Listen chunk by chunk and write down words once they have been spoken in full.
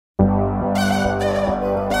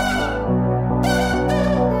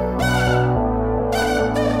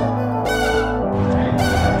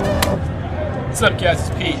What's up, guys?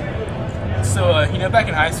 It's Pete. So, back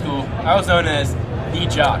in high school, I was known as the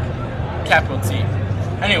Jock, capital T.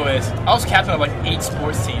 Anyways, I was captain of like 8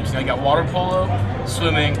 sports teams. I got water polo,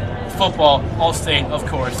 swimming, football, all state, of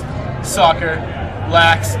course, soccer,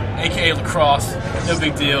 lax, aka lacrosse, no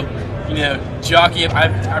big deal. Jockey.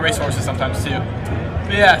 I race horses sometimes too.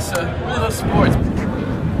 But yeah, so really love sports.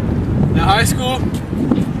 Now, high school,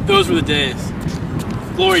 those were the days.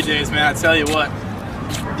 Glory days, man, I tell you what.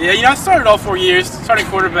 Yeah, I started all 4 years, starting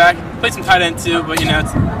quarterback, played some tight end too, but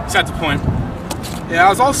it's not the point. Yeah, I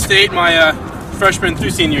was all state my freshman through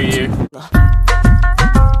senior year.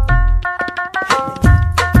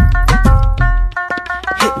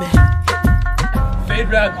 Hit me. Fade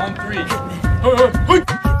route on 3. Hit me. Give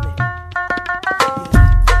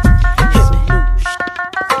me some new shit.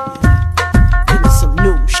 Give me some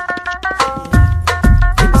new shit.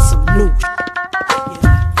 Give me some new shit.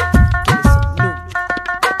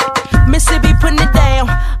 Mississippi putting it down.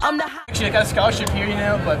 I'm the Actually, I got a scholarship here,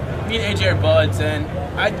 but me and AJ are buds, and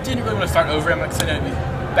I didn't really want to start over. I'm not saying it'd be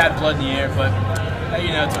bad blood in the air, but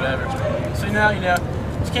it's whatever. So now,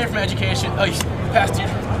 just came from education. Oh, you passed you.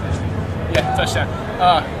 Yeah, touchdown.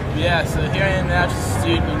 Yeah, so here I am now, just a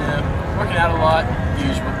student, working out a lot,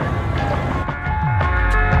 usual.